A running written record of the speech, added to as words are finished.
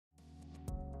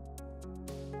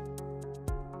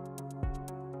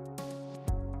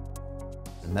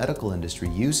medical industry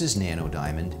uses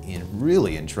nanodiamond in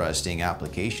really interesting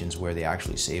applications where they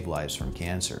actually save lives from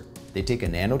cancer. They take a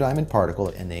nanodiamond particle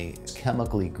and they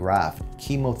chemically graft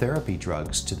chemotherapy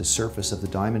drugs to the surface of the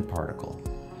diamond particle.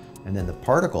 And then the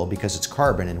particle, because it's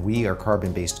carbon and we are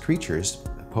carbon-based creatures,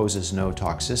 poses no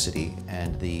toxicity,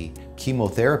 and the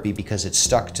chemotherapy, because it's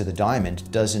stuck to the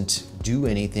diamond, doesn't do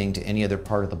anything to any other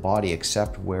part of the body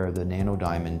except where the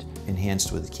nanodiamond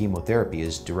enhanced with chemotherapy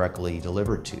is directly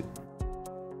delivered to.